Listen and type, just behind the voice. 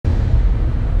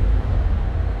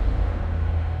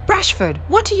Ashford,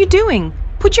 what are you doing?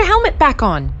 Put your helmet back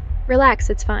on.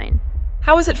 Relax, it's fine.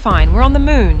 How is it fine? We're on the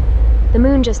moon. The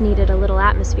moon just needed a little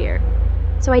atmosphere.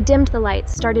 So I dimmed the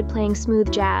lights, started playing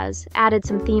smooth jazz, added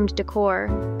some themed decor,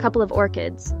 couple of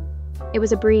orchids. It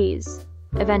was a breeze,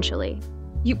 eventually.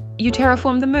 You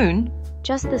terraformed the moon?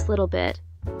 Just this little bit.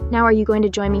 Now are you going to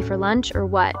join me for lunch, or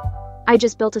what? I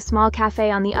just built a small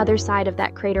cafe on the other side of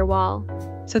that crater wall.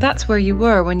 So that's where you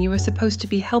were when you were supposed to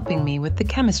be helping me with the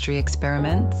chemistry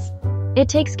experiments. It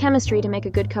takes chemistry to make a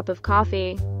good cup of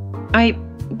coffee. I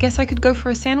guess I could go for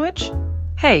a sandwich?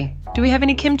 Hey, do we have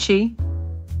any kimchi?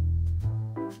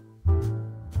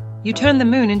 You turned the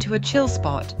moon into a chill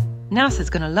spot. NASA's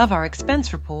gonna love our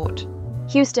expense report.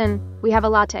 Houston, we have a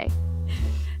latte.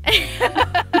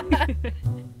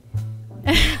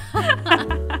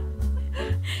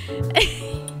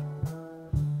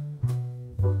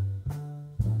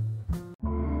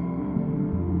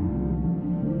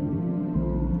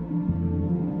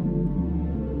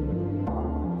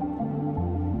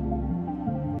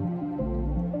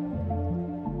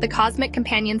 The Cosmic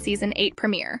Companion Season 8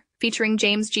 premiere, featuring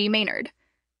James G. Maynard.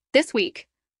 This week,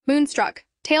 Moonstruck,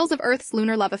 Tales of Earth's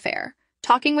Lunar Love Affair,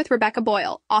 talking with Rebecca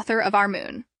Boyle, author of Our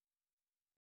Moon.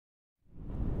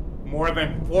 More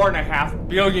than 4.5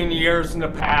 billion years in the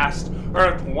past,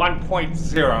 Earth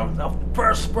 1.0, the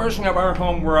first version of our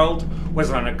home world, was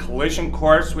on a collision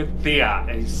course with Theia,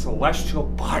 a celestial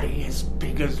body as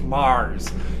big as Mars.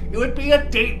 It would be a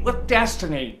date with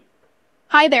destiny.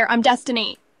 Hi there, I'm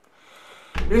Destiny.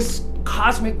 This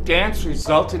cosmic dance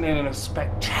resulted in a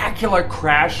spectacular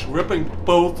crash, ripping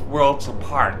both worlds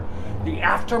apart. The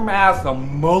aftermath, a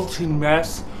molten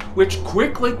mess, which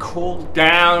quickly cooled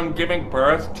down, giving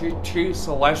birth to two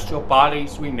celestial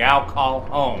bodies we now call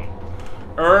home.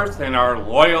 Earth and our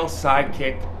loyal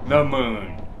sidekick, the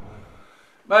Moon.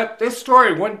 But this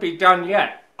story wouldn't be done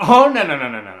yet. Oh,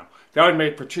 no. That would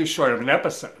make for too short of an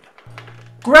episode.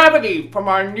 Gravity from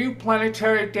our new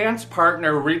planetary dance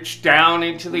partner reached down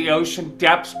into the ocean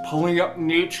depths, pulling up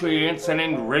nutrients and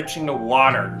enriching the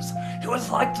waters. It was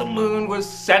like the moon was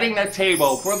setting the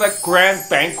table for the grand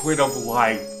banquet of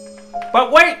life.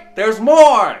 But wait, there's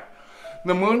more!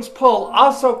 The moon's pull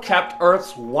also kept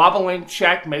Earth's wobble in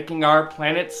check, making our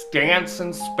planet's dance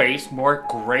in space more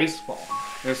graceful.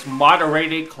 This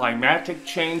moderated climatic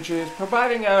changes,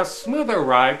 providing a smoother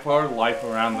ride for life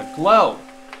around the globe.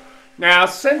 Now,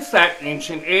 since that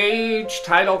ancient age,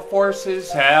 tidal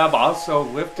forces have also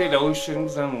lifted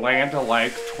oceans and land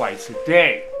alike twice a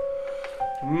day.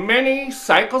 Many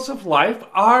cycles of life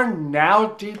are now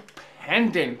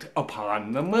dependent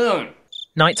upon the moon.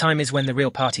 Nighttime is when the real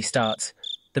party starts.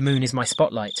 The moon is my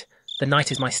spotlight, the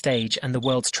night is my stage, and the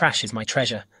world's trash is my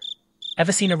treasure.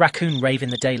 Ever seen a raccoon rave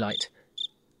in the daylight?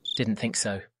 Didn't think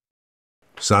so.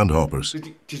 Sandhoppers.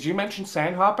 Did you mention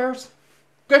sandhoppers?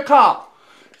 Good call!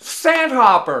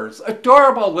 Sandhoppers,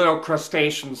 adorable little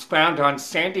crustaceans found on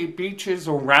sandy beaches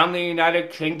around the United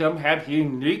Kingdom, have a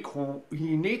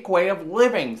unique way of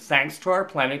living thanks to our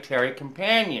planetary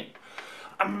companion.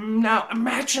 Now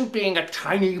imagine being a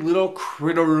tiny little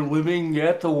critter living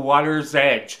at the water's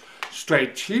edge. Stray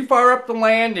too far up the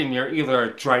land and you're either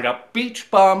a dried up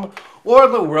beach bum or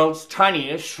the world's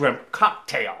tiniest shrimp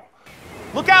cocktail.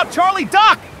 Look out, Charlie,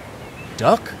 duck!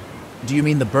 Duck? Do you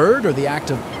mean the bird or the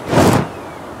act of...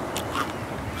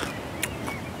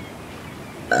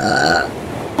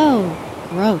 Oh,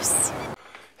 gross.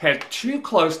 Head too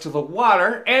close to the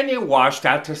water and you washed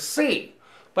out to sea.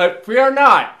 But fear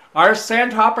not, our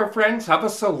sandhopper friends have a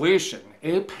solution,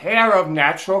 a pair of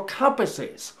natural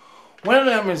compasses. One of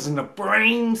them is in the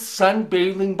brain,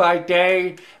 sunbathing by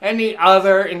day, and the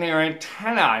other in their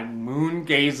antennae,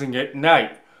 moon-gazing at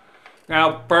night.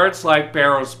 Now, birds like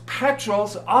Barrow's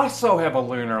petrels also have a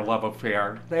lunar love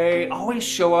affair. They always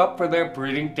show up for their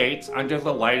breeding dates under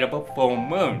the light of a full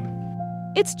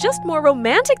moon. It's just more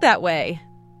romantic that way.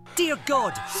 Dear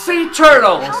God! Sea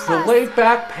turtles, the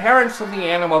laid-back parents of the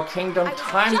animal kingdom,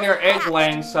 time their egg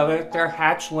laying so that their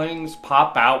hatchlings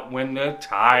pop out when the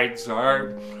tides are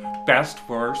best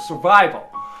for survival.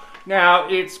 Now,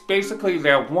 it's basically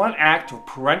their one act of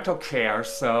parental care,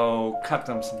 so cut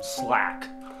them some slack.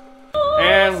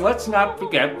 And let's not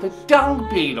forget the dung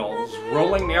beetles,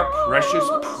 rolling their precious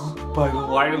poop by the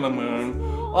light of the moon,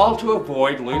 all to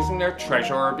avoid losing their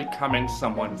treasure or becoming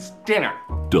someone's dinner.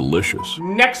 Delicious.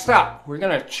 Next up, we're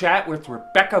going to chat with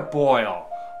Rebecca Boyle,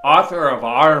 author of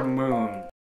Our Moon.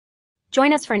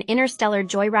 Join us for an interstellar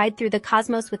joyride through the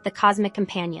cosmos with the Cosmic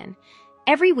Companion.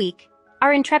 Every week,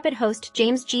 our intrepid host,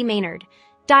 James G. Maynard,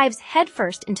 dives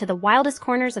headfirst into the wildest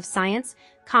corners of science,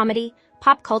 comedy,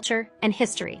 pop culture, and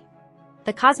history.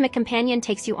 The Cosmic Companion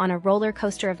takes you on a roller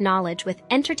coaster of knowledge with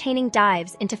entertaining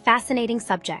dives into fascinating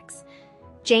subjects.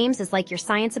 James is like your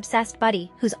science-obsessed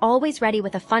buddy who's always ready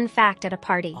with a fun fact at a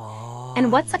party.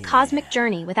 And what's a cosmic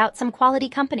journey without some quality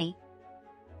company?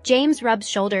 James rubs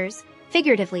shoulders,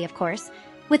 figuratively of course,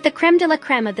 with the creme de la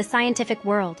creme of the scientific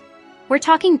world. We're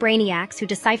talking brainiacs who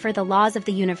decipher the laws of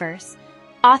the universe,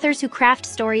 authors who craft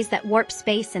stories that warp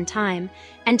space and time,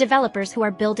 and developers who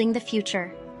are building the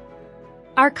future.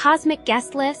 Our cosmic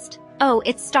guest list? Oh,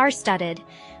 it's star-studded.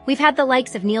 We've had the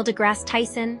likes of Neil deGrasse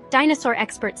Tyson, dinosaur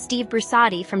expert Steve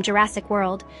Brusatte from Jurassic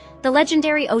World, the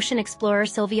legendary ocean explorer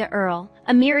Sylvia Earle,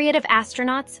 a myriad of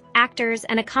astronauts, actors,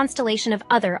 and a constellation of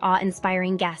other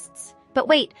awe-inspiring guests. But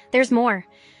wait, there's more.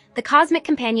 The Cosmic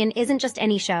Companion isn't just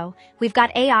any show. We've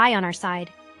got AI on our side.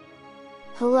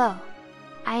 Hello,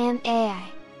 I am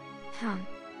AI.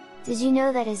 Did you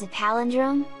know that is a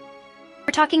palindrome?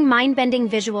 We're talking mind-bending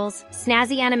visuals,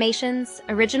 snazzy animations,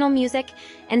 original music,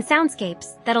 and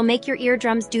soundscapes that'll make your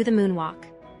eardrums do the moonwalk.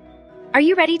 Are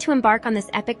you ready to embark on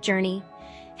this epic journey?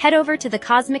 Head over to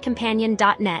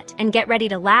thecosmiccompanion.net and get ready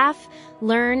to laugh,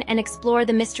 learn, and explore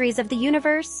the mysteries of the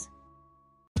universe.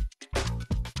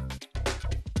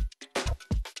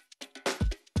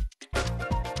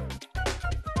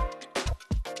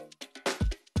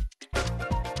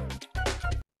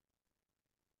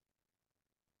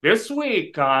 This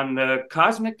week on the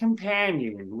Cosmic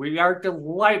Companion, we are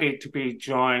delighted to be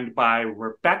joined by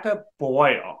Rebecca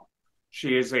Boyle.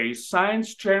 She is a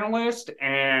science journalist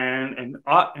and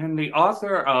the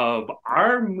author of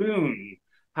Our Moon,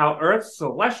 How Earth's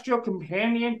Celestial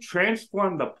Companion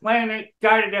Transformed the Planet,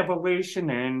 Guided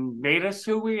Evolution, and Made Us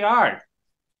Who We Are.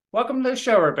 Welcome to the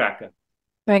show, Rebecca.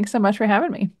 Thanks so much for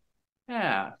having me.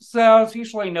 Yeah, so it's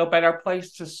usually no better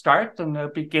place to start than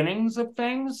the beginnings of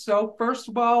things. So first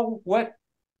of all, what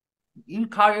you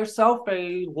call yourself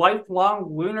a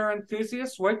lifelong lunar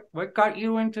enthusiast? What got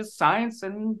you into science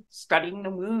and studying the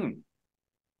moon?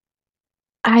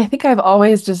 I think I've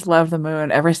always just loved the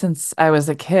moon ever since I was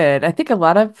a kid. I think a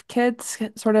lot of kids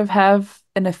sort of have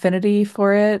an affinity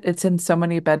for it. It's in so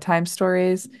many bedtime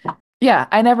stories. Yeah,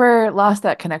 I never lost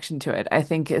that connection to it. I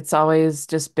think it's always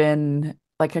just been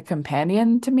like a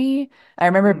companion to me. I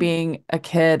remember being a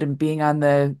kid and being on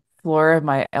the floor of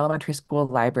my elementary school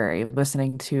library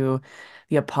listening to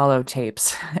the Apollo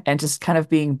tapes and just kind of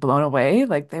being blown away.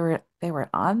 Like they were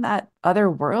on that other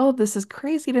world. This is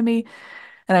crazy to me.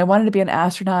 And I wanted to be an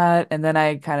astronaut. And then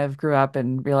I kind of grew up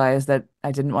and realized that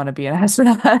I didn't want to be an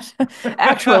astronaut.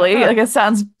 Actually, like it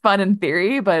sounds fun in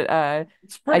theory, but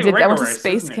it's pretty I went to rigorous,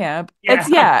 space isn't it? camp.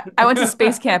 Yeah. I went to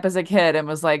space camp as a kid and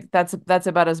was like, that's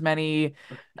about as many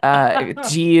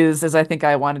G's as I think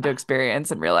I wanted to experience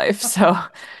in real life. So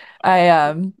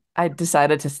I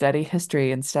decided to study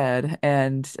history instead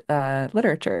and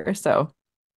literature. So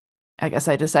I guess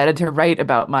I decided to write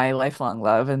about my lifelong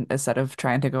love and instead of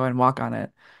trying to go and walk on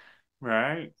it.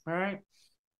 Right.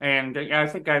 And I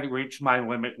think I reached my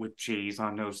limit with G's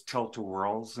on those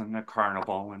tilt-a-whirls and the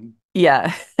carnival. And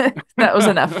Yeah, that was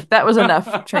enough. That was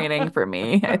enough training for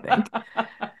me, I think.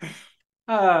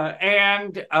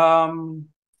 And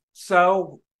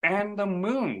the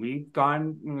moon,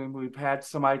 we've had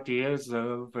some ideas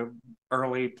of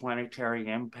early planetary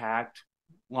impact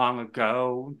long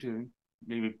ago to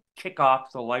maybe kick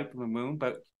off the life of the moon,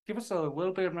 but give us a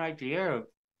little bit of an idea of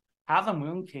how the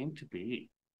moon came to be.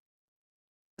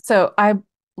 So I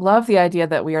love the idea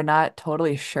that we are not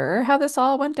totally sure how this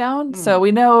all went down. So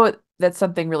we know that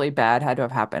something really bad had to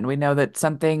have happened. We know that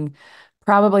something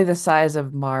probably the size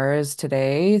of Mars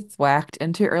today thwacked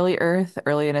into early Earth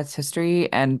early in its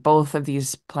history, and both of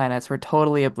these planets were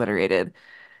totally obliterated.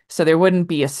 So there wouldn't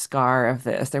be a scar of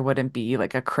this. There wouldn't be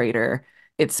like a crater.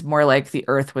 It's more like the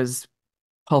Earth was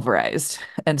pulverized,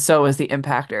 and so was the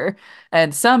impactor.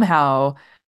 And somehow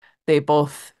they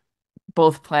both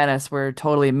planets were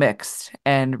totally mixed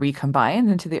and recombined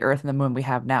into the Earth and the moon we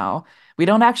have now. We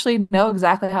don't actually know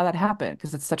exactly how that happened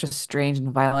because it's such a strange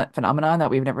and violent phenomenon that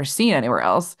we've never seen anywhere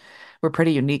else. We're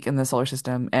pretty unique in the solar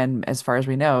system, and as far as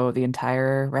we know, the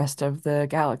entire rest of the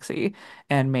galaxy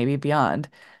and maybe beyond.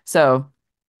 So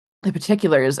the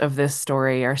particulars of this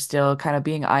story are still kind of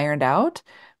being ironed out,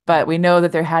 but we know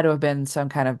that there had to have been some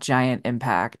kind of giant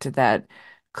impact that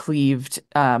cleaved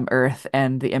Earth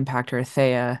and the impactor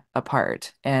Theia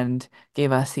apart and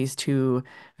gave us these two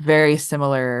very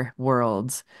similar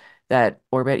worlds that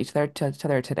orbit each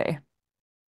other today.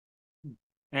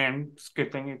 And it's a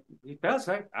good thing it does.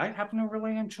 I happen to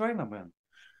really enjoy the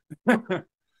moon.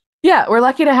 Yeah, we're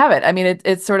lucky to have it. I mean,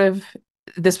 it's sort of,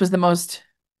 this was the most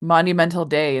monumental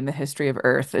day in the history of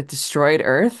Earth. It destroyed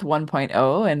Earth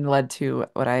 1.0 and led to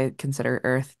what I consider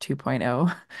Earth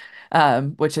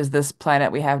 2.0, which is this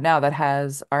planet we have now that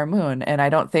has our moon. And I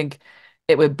don't think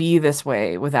it would be this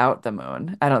way without the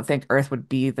moon. I don't think Earth would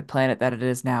be the planet that it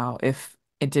is now if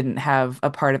it didn't have a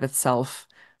part of itself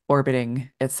orbiting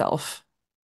itself.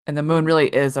 And the moon really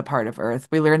is a part of Earth.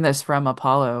 We learned this from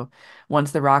Apollo.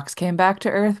 Once the rocks came back to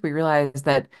Earth, we realized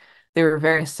that they were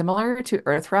very similar to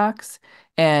Earth rocks.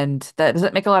 And that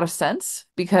doesn't make a lot of sense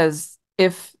because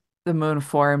if the moon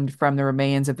formed from the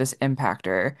remains of this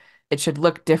impactor, it should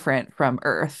look different from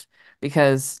Earth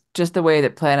because just the way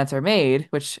that planets are made,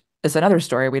 which is another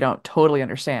story we don't totally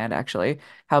understand, actually,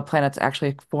 how planets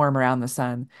actually form around the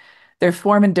sun. They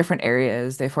form in different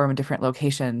areas, they form in different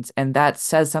locations, and that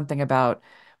says something about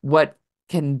what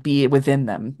can be within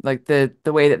them. Like the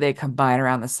way that they combine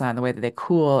around the sun, the way that they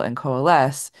cool and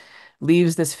coalesce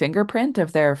leaves this fingerprint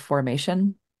of their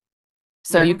formation.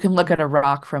 So you can look at a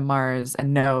rock from Mars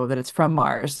and know that it's from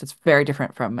Mars. It's very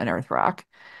different from an Earth rock.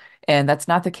 And that's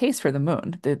not the case for the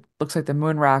moon. It looks like the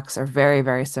moon rocks are very,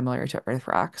 very similar to Earth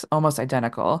rocks, almost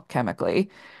identical chemically,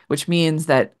 which means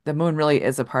that the moon really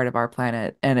is a part of our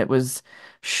planet and it was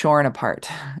shorn apart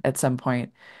at some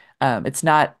point. It's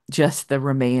not just the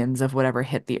remains of whatever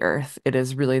hit the Earth. It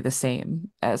is really the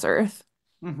same as Earth.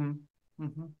 Mm-hmm.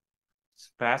 Mm-hmm.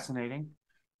 It's fascinating.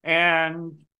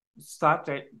 And it's thought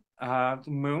that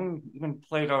the moon even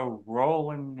played a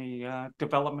role in the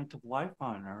development of life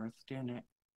on Earth, didn't it?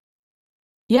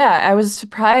 Yeah, I was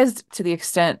surprised to the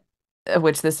extent of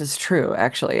which this is true,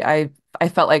 actually. I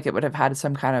felt like it would have had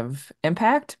some kind of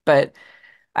impact, but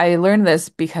I learned this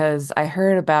because I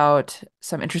heard about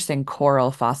some interesting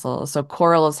coral fossils. So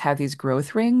corals have these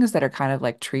growth rings that are kind of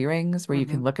like tree rings where you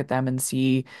can look at them and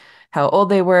see how old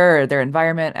they were or their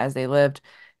environment as they lived.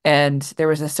 And there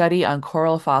was a study on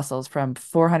coral fossils from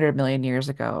 400 million years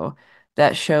ago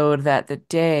that showed that the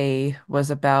day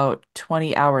was about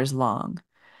 20 hours long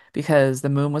because the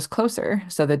moon was closer.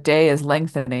 So the day is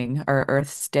lengthening, our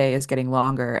Earth's day is getting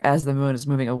longer as the moon is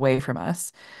moving away from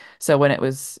us. So when it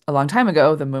was a long time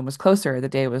ago, the moon was closer, the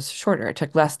day was shorter. It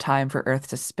took less time for Earth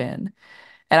to spin.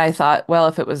 And I thought, well,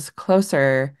 if it was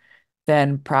closer,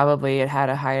 then probably it had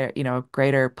a higher,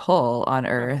 greater pull on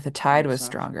Earth. The tide Makes was sense.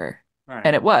 stronger. Right.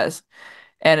 And it was.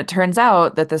 And it turns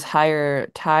out that this higher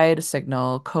tide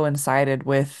signal coincided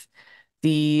with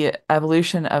the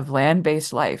evolution of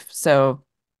land-based life. So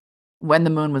when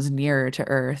the moon was nearer to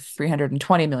Earth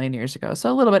 320 million years ago.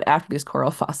 So a little bit after these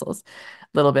coral fossils, a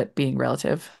little bit being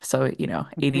relative. So,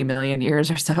 80 million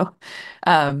years or so.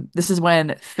 This is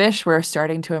when fish were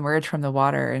starting to emerge from the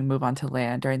water and move onto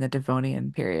land during the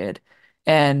Devonian period.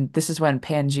 And this is when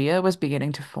Pangea was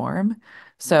beginning to form.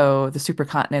 So the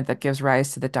supercontinent that gives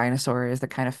rise to the dinosaurs, the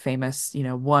kind of famous,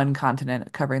 one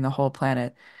continent covering the whole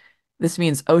planet. This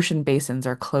means ocean basins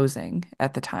are closing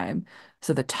at the time.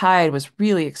 So the tide was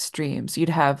really extreme. So you'd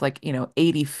have like,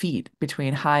 80 feet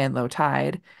between high and low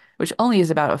tide, which only is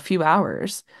about a few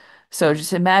hours. So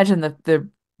just imagine the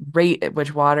rate at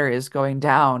which water is going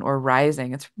down or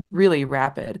rising. It's really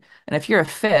rapid. And if you're a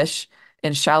fish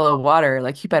in shallow water,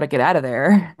 like you better get out of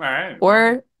there, Right, right.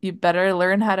 or you better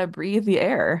learn how to breathe the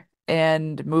air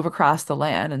and move across the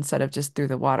land instead of just through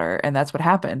the water. And that's what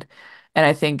happened. And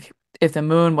I think if the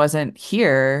moon wasn't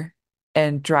here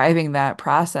and driving that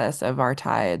process of our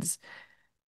tides,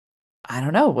 I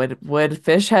don't know, would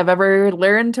fish have ever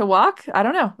learned to walk? I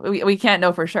don't know. We can't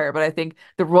know for sure, but I think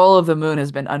the role of the moon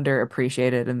has been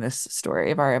underappreciated in this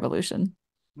story of our evolution.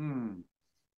 Hmm.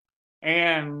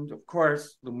 And of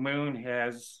course, the moon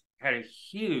has had a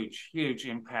huge, huge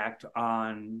impact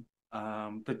on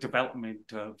the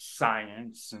development of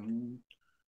science and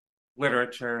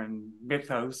literature and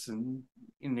mythos and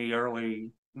in the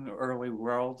early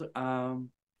world.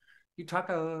 You talk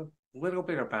a little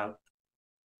bit about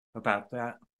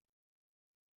that.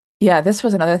 Yeah, this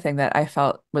was another thing that I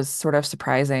felt was sort of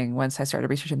surprising once I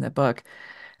started researching the book.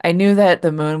 I knew that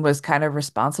the moon was kind of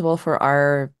responsible for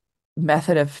our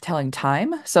method of telling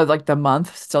time. So like the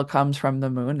month still comes from the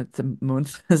moon. It's the moon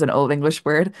is an old English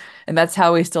word, and that's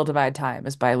how we still divide time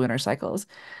is by lunar cycles.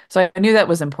 So I knew that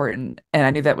was important, and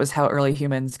I knew that was how early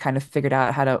humans kind of figured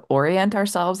out how to orient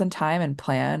ourselves in time and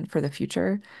plan for the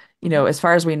future. As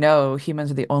far as we know, humans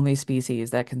are the only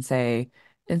species that can say,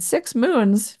 in 6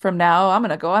 moons from now, I'm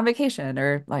gonna go on vacation,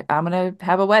 or like I'm gonna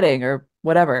have a wedding or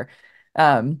whatever.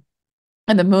 Um,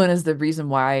 and the moon is the reason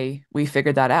why we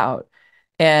figured that out.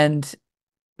 And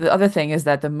the other thing is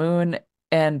that the moon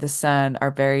and the sun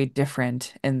are very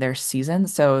different in their season.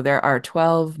 So there are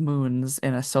 12 moons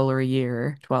in a solar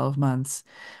year, 12 months,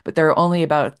 but there are only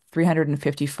about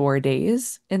 354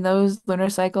 days in those lunar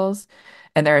cycles,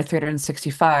 and there are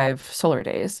 365 solar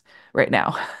days right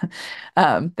now.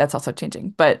 That's also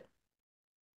changing. But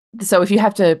so if you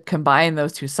have to combine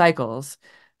those two cycles,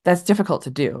 that's difficult to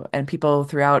do. And people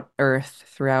throughout Earth,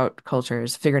 throughout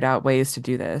cultures, figured out ways to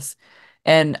do this.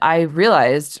 And I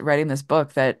realized writing this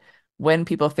book that when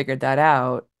people figured that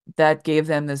out, that gave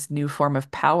them this new form of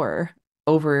power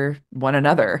over one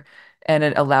another. And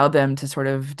it allowed them to sort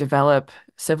of develop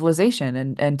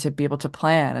civilization and to be able to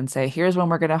plan and say, here's when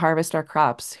we're going to harvest our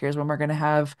crops. Here's when we're going to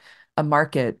have a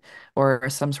market or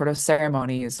some sort of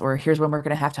ceremonies, or here's when we're going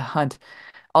to have to hunt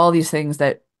all these things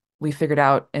that we figured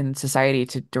out in society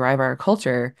to derive our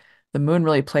culture. The moon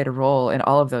really played a role in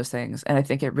all of those things. And I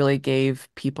think it really gave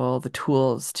people the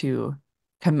tools to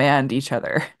command each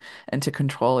other and to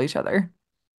control each other.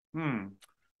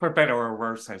 For better or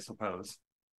worse, I suppose.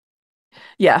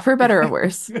 Yeah, for better or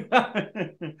worse.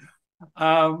 And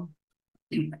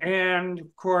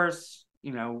of course,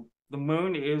 the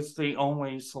moon is the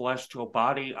only celestial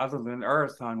body other than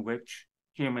Earth on which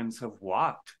humans have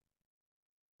walked.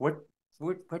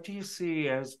 What do you see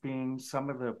as being some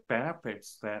of the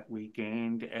benefits that we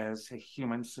gained as a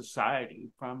human society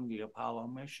from the Apollo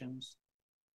missions?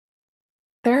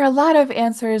 There are a lot of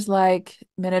answers like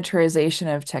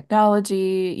miniaturization of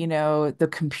technology, the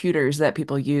computers that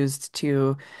people used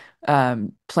to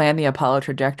plan the Apollo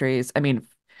trajectories. I mean,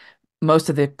 most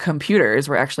of the computers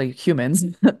were actually humans,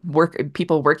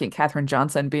 people working, Katherine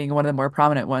Johnson being one of the more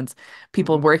prominent ones,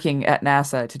 people working at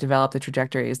NASA to develop the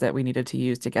trajectories that we needed to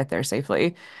use to get there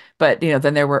safely. But,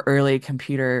 then there were early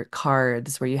computer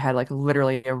cards where you had like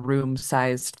literally a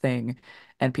room-sized thing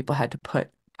and people had to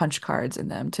put punch cards in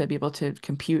them to be able to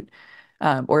compute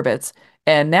orbits.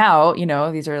 And now,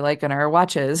 these are like on our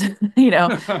watches, and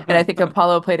I think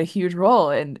Apollo played a huge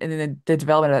role in the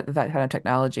development of that kind of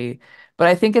technology. But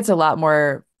I think it's a lot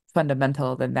more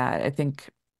fundamental than that. I think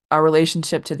our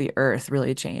relationship to the Earth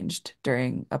really changed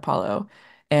during Apollo.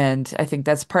 And I think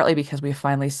that's partly because we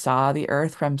finally saw the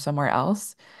Earth from somewhere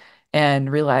else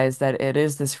and realized that it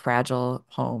is this fragile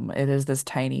home. It is this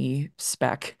tiny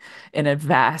speck in a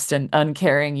vast and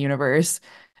uncaring universe.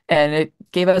 And it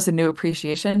gave us a new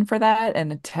appreciation for that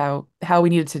and how we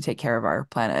needed to take care of our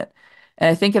planet. And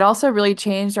I think it also really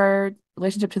changed our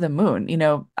relationship to the moon.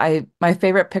 My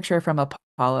favorite picture from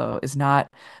Apollo is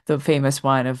not the famous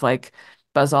one of like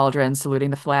Buzz Aldrin saluting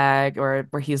the flag or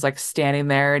where he's like standing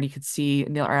there and you could see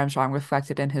Neil Armstrong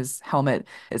reflected in his helmet.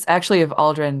 It's actually of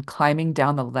Aldrin climbing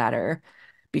down the ladder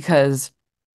because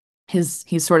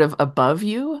he's sort of above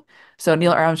you. So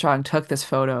Neil Armstrong took this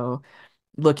photo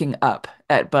looking up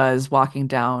at Buzz walking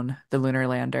down the lunar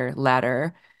lander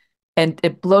ladder. And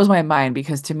it blows my mind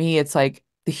because to me, it's like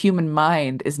the human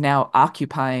mind is now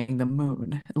occupying the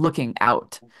moon, looking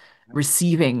out,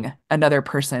 receiving another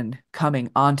person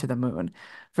coming onto the moon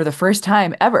for the first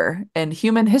time ever in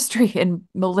human history, in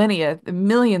millennia,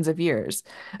 millions of years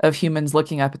of humans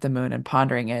looking up at the moon and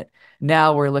pondering it.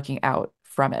 Now we're looking out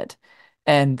from it.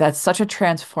 And that's such a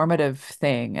transformative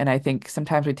thing. And I think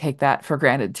sometimes we take that for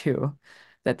granted too,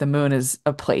 that the moon is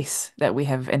a place that we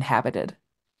have inhabited.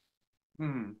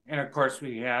 And of course,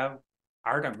 we have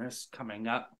Artemis coming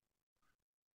up,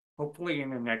 hopefully in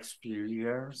the next few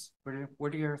years.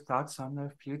 What are your thoughts on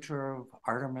the future of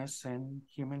Artemis and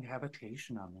human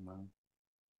habitation on the moon?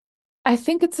 I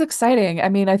think it's exciting. I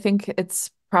mean, I think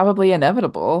it's probably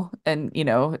inevitable. And,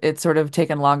 it's sort of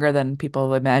taken longer than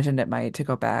people imagined it might to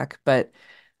go back. But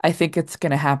I think it's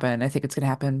going to happen. I think it's going to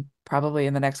happen probably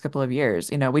in the next couple of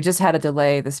years. We just had a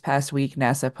delay this past week.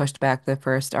 NASA pushed back the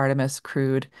first Artemis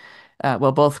crewed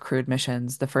both crewed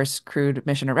missions, the first crewed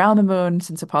mission around the moon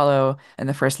since Apollo and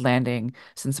the first landing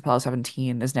since Apollo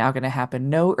 17 is now going to happen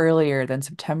no earlier than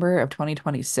September of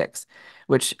 2026,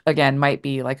 which again might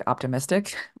be like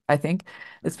optimistic, I think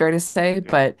it's fair to say,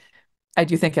 but I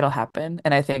do think it'll happen.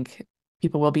 And I think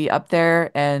people will be up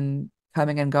there and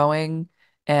coming and going.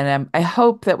 And I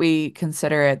hope that we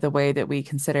consider it the way that we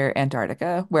consider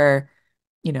Antarctica, where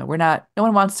we're not, no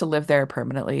one wants to live there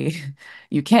permanently.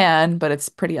 You can, but it's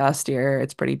pretty austere.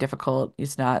 It's pretty difficult.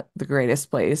 It's not the greatest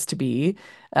place to be.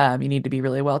 You need to be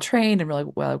really well trained and really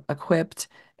well equipped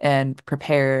and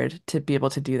prepared to be able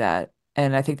to do that.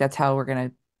 And I think that's how we're going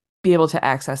to be able to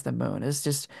access the moon is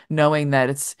just knowing that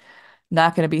it's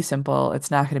not going to be simple.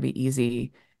 It's not going to be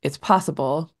easy. It's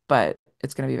possible, but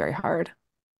it's going to be very hard.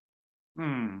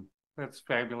 That's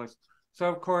fabulous. So,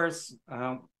 of course,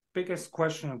 biggest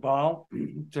question of all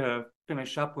to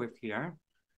finish up with here.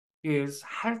 is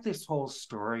how did this whole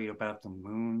story about the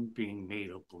moon being made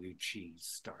of blue cheese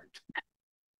start?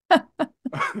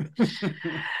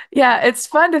 Yeah, it's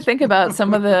fun to think about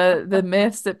some of the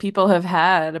myths that people have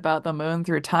had about the moon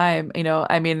through time.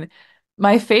 I mean,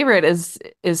 my favorite is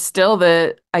still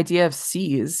the idea of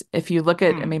seas. If you look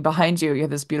at, I mean, behind you, you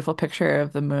have this beautiful picture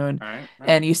of the moon, Right, right.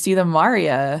 and you see the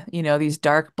Maria, these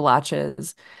dark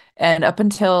blotches. And up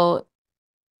until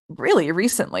really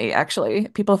recently, actually,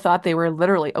 people thought they were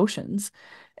literally oceans.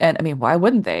 And I mean, why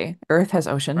wouldn't they? Earth has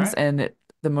oceans, Right. and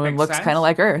the moon Makes looks kind of sense.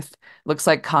 like Earth. Looks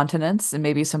like continents and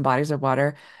maybe some bodies of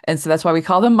water. And so that's why we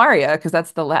call them Maria, because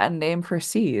that's the Latin name for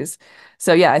seas.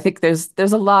 So yeah, I think there's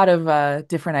a lot of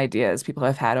different ideas people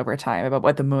have had over time about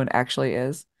what the moon actually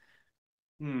is.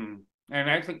 And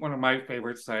I think one of my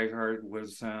favorites I heard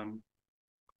was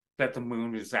that the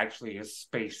moon is actually a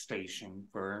space station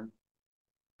for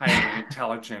highly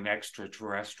intelligent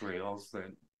extraterrestrials that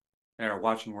are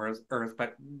watching Earth,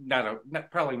 but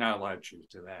probably not a lot of truth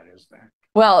to that, is there?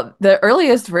 Well, the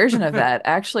earliest version of that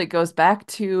actually goes back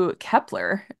to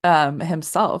Kepler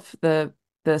himself, the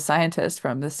scientist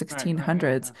from the Right, right,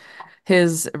 1600s. yeah.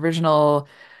 His original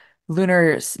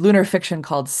lunar fiction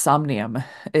called Somnium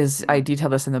is, I detail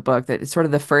this in the book, that it's sort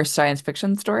of the first science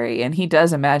fiction story, and he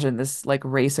does imagine this like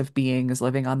race of beings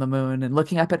living on the moon and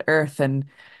looking up at Earth and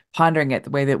pondering it the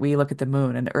way that we look at the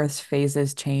moon, and Earth's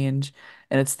phases change,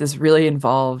 and it's this really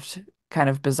involved kind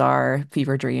of bizarre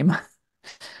fever dream.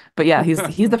 But yeah,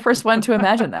 he's the first one to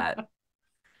imagine that.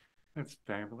 That's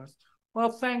fabulous. Well,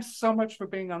 thanks so much for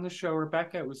being on the show,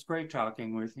 Rebecca. It was great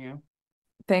talking with you.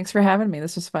 Thanks for having me.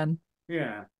 This was fun.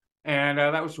 Yeah. And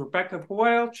that was Rebecca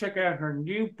Boyle. Check out her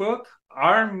new book,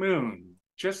 Our Moon,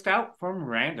 just out from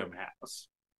Random House.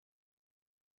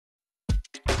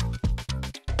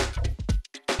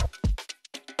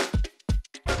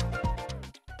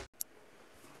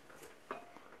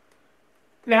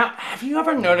 Now, have you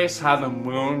ever noticed how the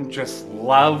moon just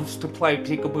loves to play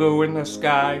peekaboo in the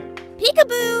sky?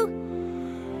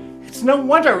 Peekaboo! It's no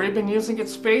wonder we've been using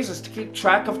its phases to keep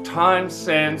track of time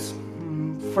since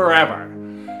forever.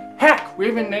 Heck, we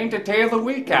even named a day of the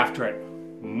week after it,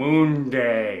 Moon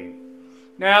Day.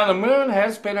 Now, the moon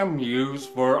has been a muse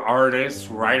for artists,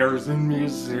 writers, and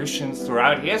musicians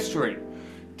throughout history.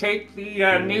 Take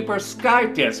the Niebuhr sky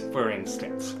disk, for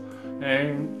instance.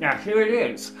 And now here it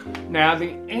is. Now,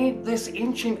 this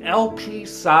ancient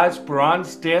LP-sized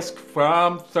bronze disc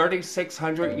from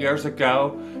 3,600 years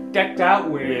ago, decked out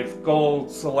with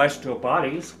gold celestial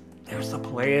bodies, there's the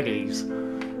Pleiades.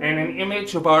 And an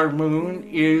image of our moon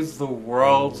is the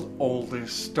world's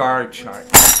oldest star chart.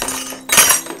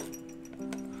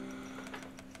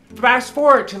 Fast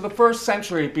forward to the 1st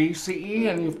century BCE,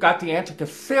 and you've got the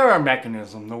Antikythera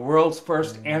mechanism, the world's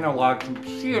first analog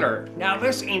computer. Now,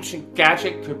 this ancient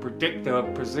gadget could predict the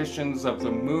positions of the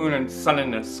moon and sun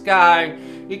in the sky,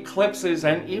 eclipses,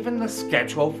 and even the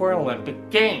schedule for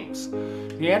Olympic Games.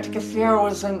 The Antikythera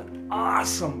was an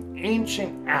awesome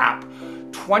ancient app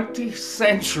 20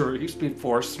 centuries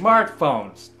before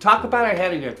smartphones. Talk about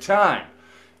ahead of your time.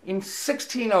 In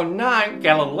 1609,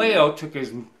 Galileo took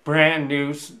his brand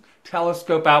new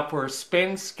telescope out for a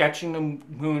spin, sketching the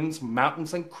moon's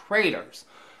mountains and craters.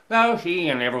 Though he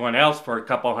and everyone else for a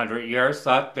couple hundred years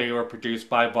thought they were produced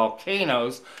by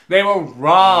volcanoes, they were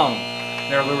wrong.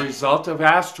 They're the result of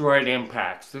asteroid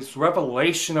impacts. This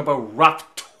revelation of a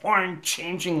rough, torn,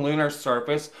 changing lunar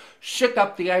surface shook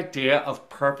up the idea of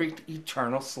perfect,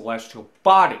 eternal celestial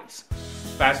bodies.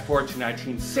 Fast forward to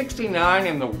 1969,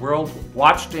 and the world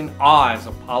watched in awe as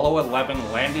Apollo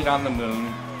 11 landed on the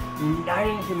moon,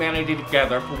 uniting humanity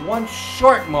together for one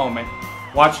short moment,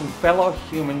 watching fellow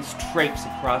humans traipse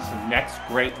across the next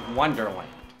great wonderland.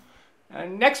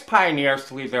 Next pioneers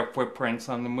to leave their footprints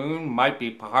on the moon might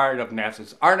be part of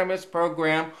NASA's Artemis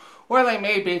program, or they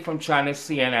may be from China's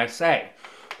CNSA.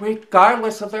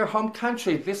 Regardless of their home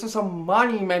country, this is a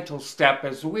monumental step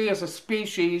as we as a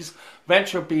species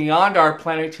venture beyond our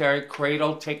planetary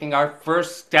cradle, taking our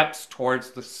first steps towards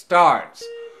the stars.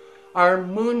 Our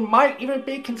moon might even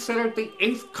be considered the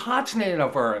 8th continent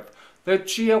of Earth. The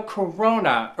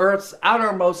geocorona, Earth's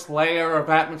outermost layer of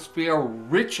atmosphere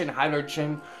rich in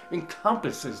hydrogen,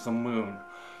 encompasses the moon.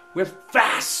 With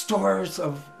vast stores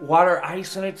of water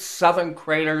ice in its southern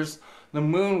craters, the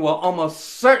moon will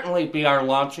almost certainly be our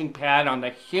launching pad on the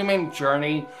human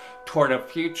journey toward a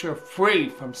future free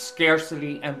from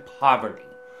scarcity and poverty.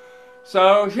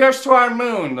 So here's to our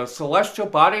moon, the celestial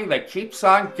body that keeps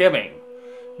on giving.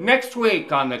 Next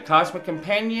week on The Cosmic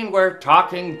Companion, we're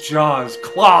talking Jaws,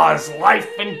 Claws, Life,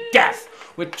 and Death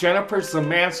with Jennifer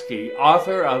Zemansky,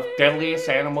 author of Deadliest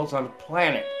Animals on the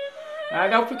Planet.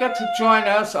 Don't forget to join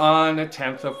us on the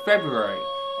 10th of February.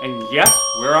 And yes,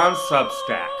 we're on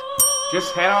Substack.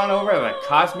 Just head on over to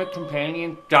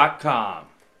thecosmiccompanion.com.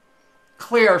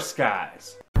 Clear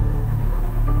skies.